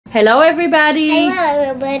Hello everybody!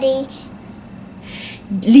 Hello everybody!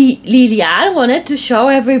 Lillian wanted to show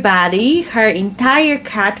everybody her entire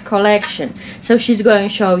cat collection. So she's going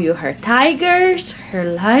to show you her tigers, her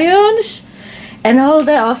lions, and all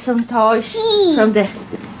the awesome toys from the...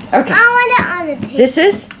 Okay. I want the other thing.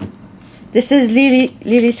 This is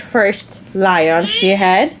Lily's first lion she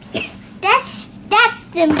had. That's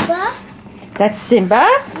Simba. That's Simba?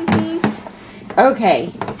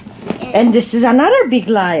 Okay. And this is another big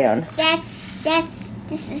lion. This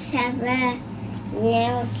is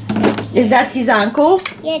nails. Is that his uncle?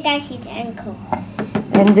 Yeah, that's his uncle.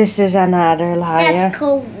 And this is another lion. That's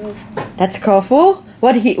Kofu. That's Kofu?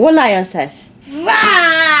 What lion says?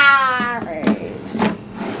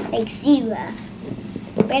 Like Zebra.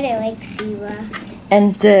 Better like Zebra.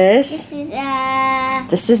 And this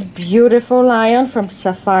is beautiful lion from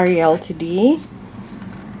Safari Ltd.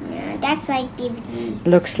 Yeah, that's like DVD.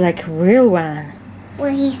 Looks like a real one.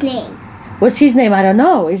 What's his name? What's his name? I don't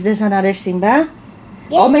know. Is this another Simba?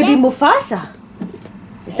 Yes, or maybe Mufasa?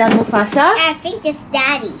 Is that Mufasa? I think it's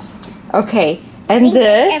Daddy. Okay. And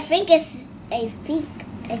this?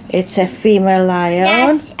 It's a female lion.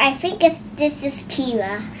 I think this is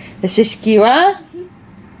Kira. This is Kira?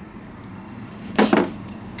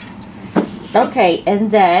 Okay, and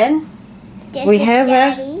then we have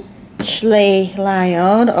Daddy. A Schleich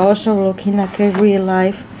lion, also looking like a real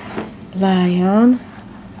life lion.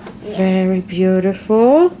 Yeah. Very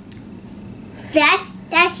beautiful.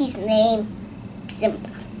 That's his name. Simba.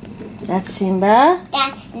 That's Simba?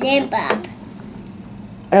 That's Nimba.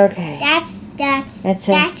 Okay. That's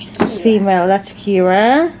Kira. Female, that's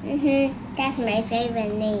Kira. That's my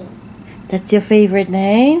favorite name. That's your favorite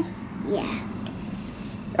name? Yeah.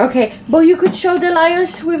 Okay, but you could show the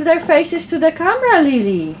lions with their faces to the camera,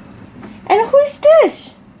 Lily. And who's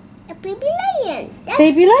this? A baby lion.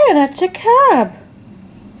 Baby lion, that's a cub.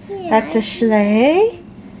 Yeah. That's a sleigh.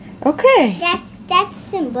 Okay. That's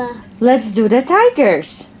Simba. Let's do the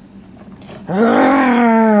tigers.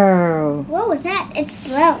 What was that? It's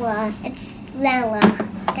Lila. It's Lila.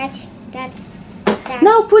 That's.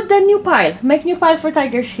 Now put the new pile. Make new pile for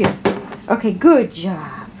tigers here. Okay, good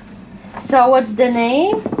job. So what's the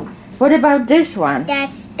name? What about this one?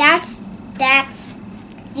 That's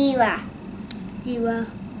Zira. Zira.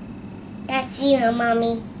 That's Zira,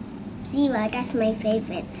 Mommy. Zira, that's my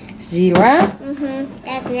favorite. Zira?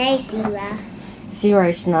 That's nice, Zira. Zira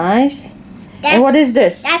is nice. And what is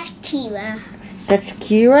this? That's Kira. That's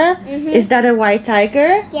Kira? Is that a white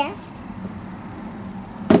tiger? Yeah.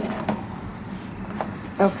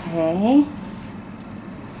 Okay.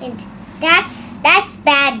 And that's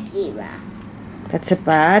bad Zira. That's a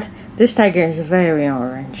bad. This tiger is very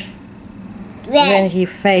orange. Red. Even his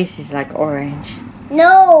face is like orange.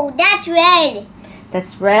 No, that's red.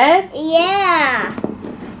 That's red? Yeah.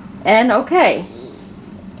 And okay.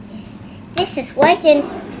 This is white and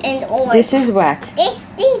orange. This is what?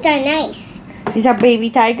 These are nice. These are baby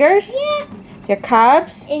tigers? Yeah. They're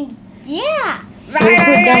cubs? And yeah. So we put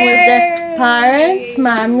them with the parents,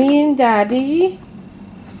 mommy and daddy.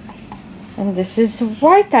 And this is a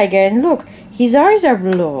white tiger. And look, his eyes are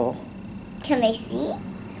blue. Can I see?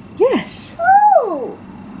 Yes. Oh.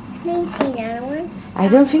 Can I see that one? I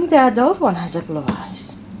don't think the adult one has a blue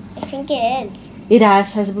eyes. I think it is. It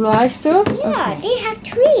has blue eyes too? Yeah, Okay. they have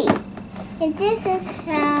 3. And this is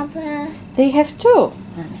have... They have 2.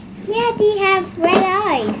 Yeah, they have red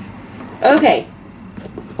eyes. Okay.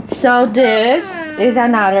 So this is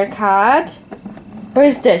another cat. Who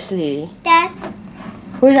is this, Lily? That's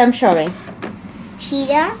Who I'm showing?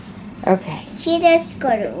 Cheetah. Okay. Cheetah's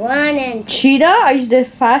gonna run and... Cheetah is the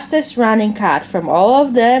fastest running cat from all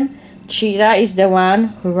of them. Cheetah is the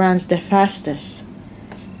one who runs the fastest.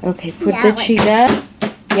 Okay, put the cheetah.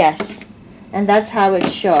 Yes. And that's how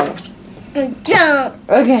it's shown. Jump.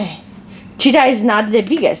 Okay. Cheetah is not the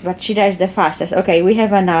biggest, but cheetah is the fastest. Okay, we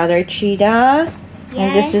have another cheetah. Yes.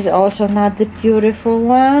 And this is also not the beautiful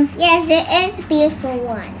one. Yes, it is a beautiful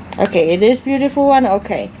one. Okay, it is beautiful one.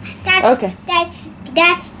 Okay. That's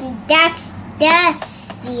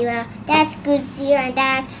Zira. That's good Zira. And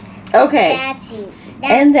that's Zira.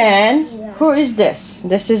 And then Zira. who is this?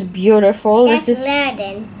 This is beautiful. That's this is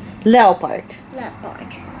Leopard.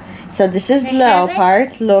 So this is Can I have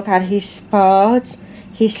leopard. Look at his spots.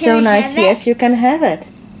 He's Can so I nice. have it? Yes, you can have it.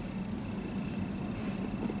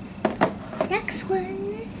 Next one.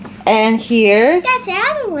 And here That's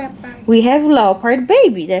another leopard. we have leopard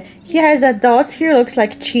baby. He has a dots here. Looks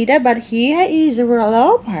like cheetah, but he is a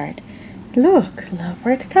leopard. Look,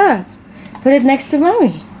 leopard cub. Put it next to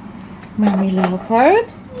mommy. Mommy leopard.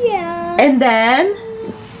 Yeah. And then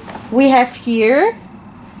we have here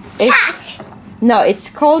Cat. No, it's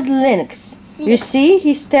called Lynx. You see,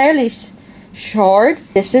 his tail is short.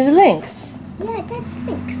 This is Lynx. Yeah, that's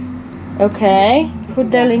Lynx. Okay, put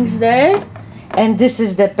the Lynx there. And this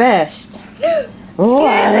is the best.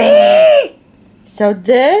 Scary! So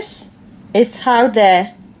this is how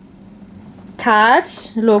the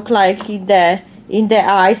cats look like in the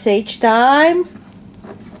Ice Age time.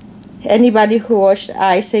 Anybody who watched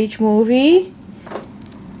Ice Age movie?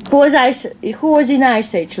 Who was in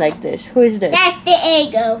Ice Age like this? Who is this? That's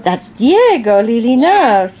Diego. That's Diego. Lily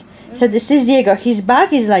knows. So this is Diego. His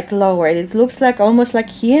back is like lowered. It looks like almost like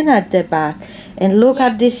hyena at the back. And look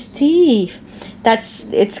at this teeth.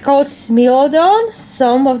 It's called smilodon.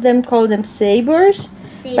 Some of them call them sabers.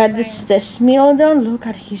 But this is the smilodon. Look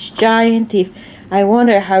at his giant teeth. I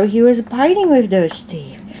wonder how he was biting with those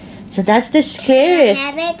teeth. So that's the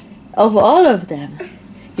scariest of all of them.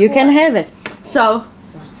 You can have it. So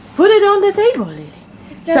put it on the table, Lily.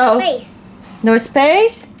 There's no space. No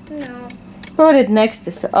space? No. Put it next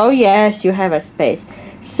to. Oh yes, you have a space.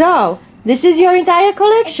 So this is your entire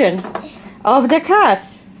collection of the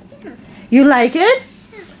cats. You like it?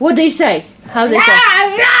 What they say? How they say?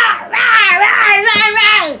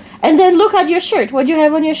 And then look at your shirt. What do you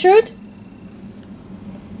have on your shirt?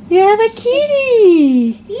 You have a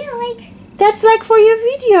kitty. Yeah, like. That's like for your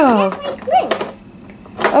video. That's like Lynx.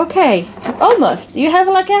 Okay, almost. You have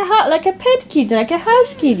like a pet kitty, like a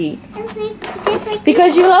house kitty. That's like just like.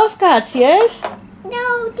 Because you love cats, yes?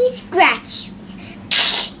 No, they scratch.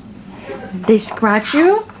 They scratch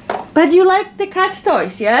you? But you like the cat's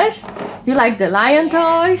toys, yes? You like the lion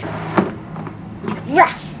toys?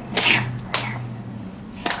 Rough.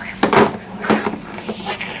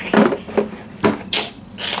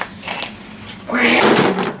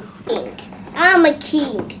 I'm a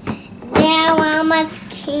king. Now I'm a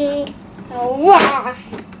king.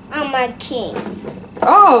 I'm a king.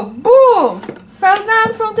 Oh, boom! Fell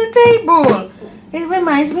down from the table. It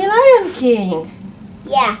reminds me Lion King.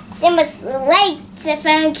 Yeah, Simba's like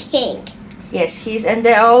Safari King. Yes, he's and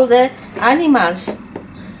all the animals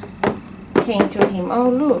came to him. Oh,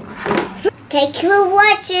 look. Thank you for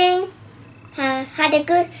watching. Had a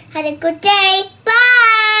good day. Bye.